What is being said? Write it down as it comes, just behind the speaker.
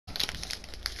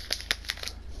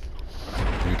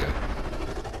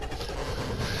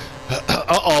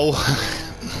Uh-oh.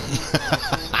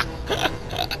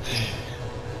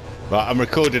 Right, I'm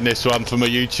recording this one for my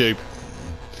YouTube.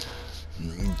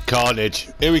 Carnage.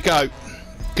 Here we go.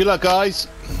 Good luck, guys.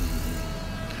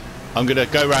 I'm going to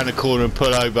go around the corner and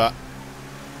pull over.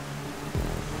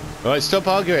 Alright, stop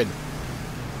arguing.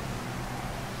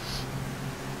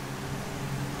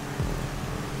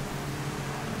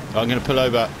 I'm going to pull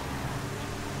over.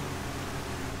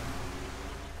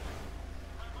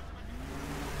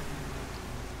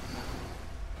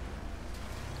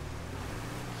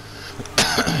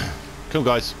 Come on,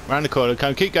 guys, round the corner.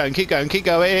 Come, keep going, keep going, keep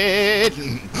going.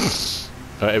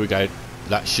 Alright, here we go.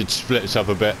 That should split us up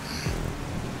a bit.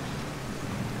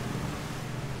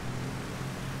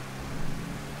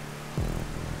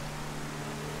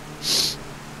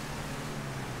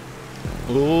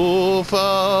 Oh,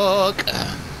 fuck.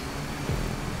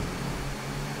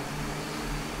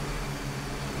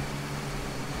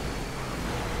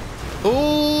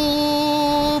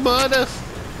 Oh, mother.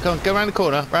 Come on, go round the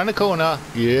corner, round the corner.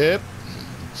 Yep.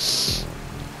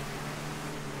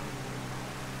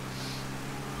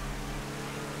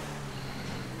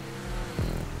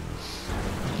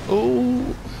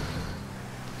 Oh.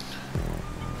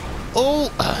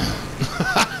 Oh.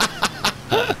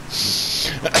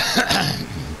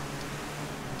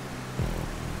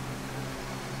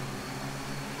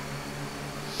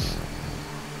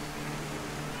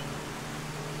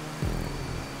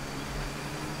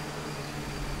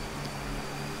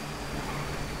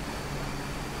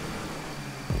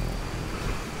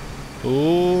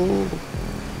 Oh.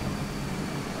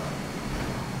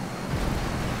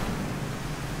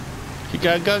 Keep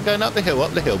going, going up the hill,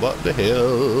 up the hill, up the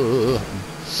hill.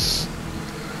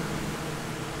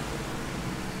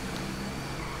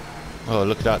 Oh,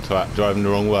 look at that twat driving the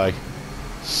wrong way.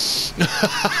 He's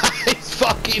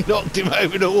fucking knocked him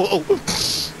over the wall.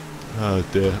 Oh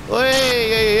dear.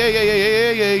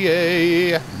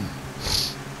 Hey.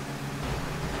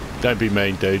 Don't be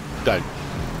mean, dude. Don't.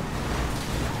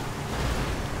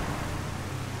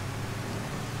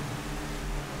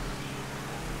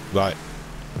 Right.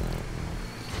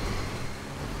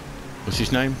 What's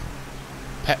his name?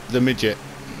 Pep the Midget.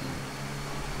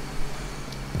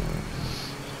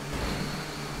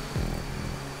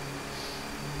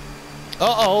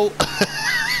 Uh-oh.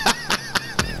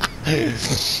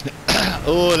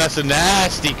 Oh, that's a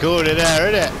nasty corner there,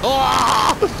 isn't it?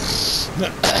 Oh!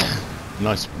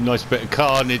 Nice bit of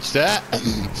carnage there.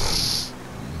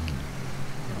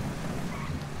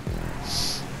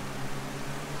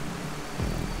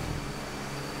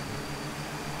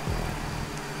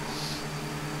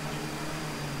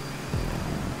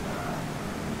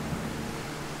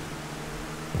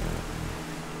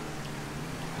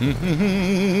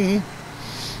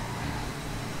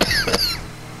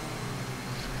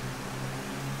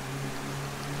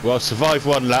 Well, survived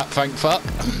one lap, thank fuck.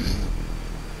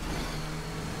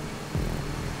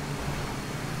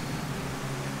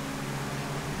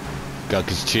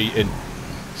 Gugs is cheating.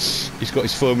 He's got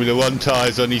his Formula 1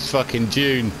 tyres on his fucking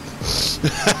Dune.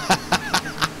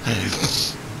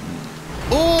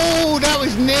 Oh, that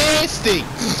was nasty.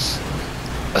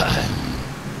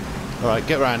 Alright,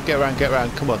 get round,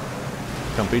 come on.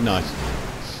 Come, be nice.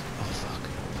 Oh, fuck.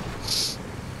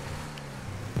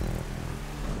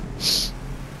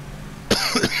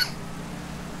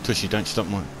 Tushy, don't touch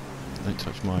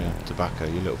my tobacco,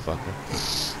 you little fucker.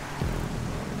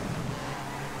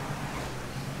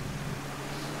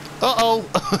 Uh-oh!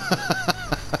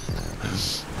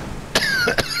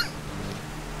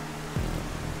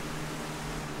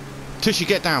 Tushy,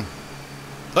 get down.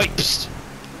 Oi, psst.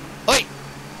 Oi!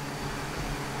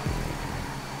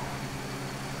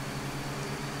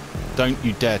 Don't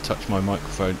you dare touch my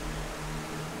microphone.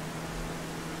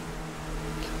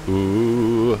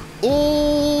 Ooh.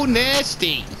 Ooh,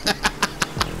 nasty.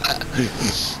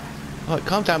 Alright,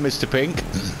 calm down, Mr. Pink.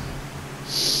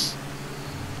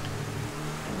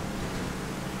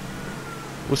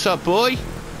 What's up, boy?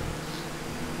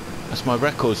 That's my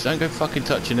records. Don't go fucking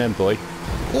touching them, boy.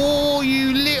 Oh,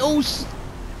 you littles.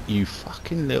 You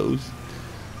fucking littles.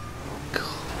 God.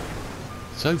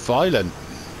 So violent.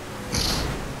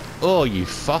 Oh, you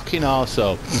fucking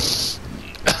arsehole.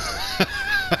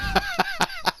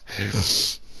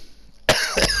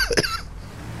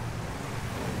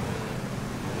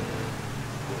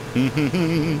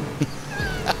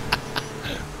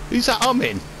 Who's that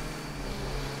humming?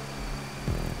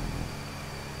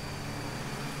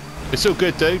 It's all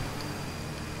good, dude.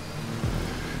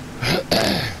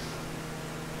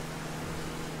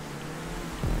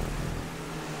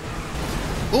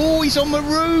 Oh, he's on the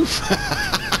roof.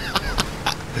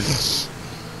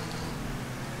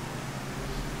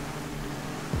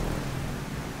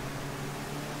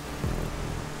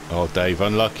 Oh, Dave,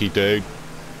 unlucky, dude.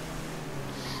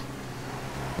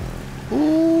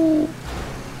 Ooh.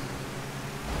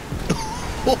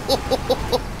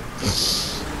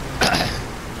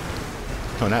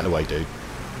 Come on, out of the way, dude.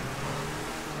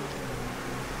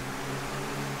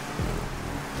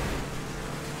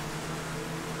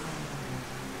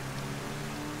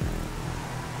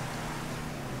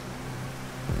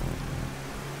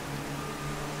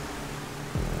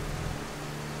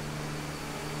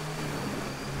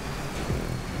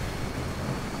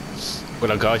 Well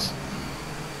done, guys.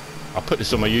 I'll put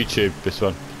this on my YouTube, this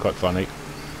one. Quite funny.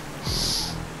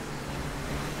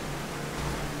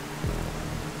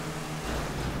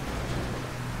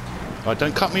 Oh,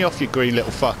 don't cut me off, you green little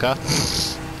fucker.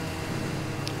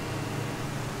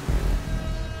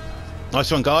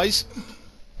 Nice one, guys.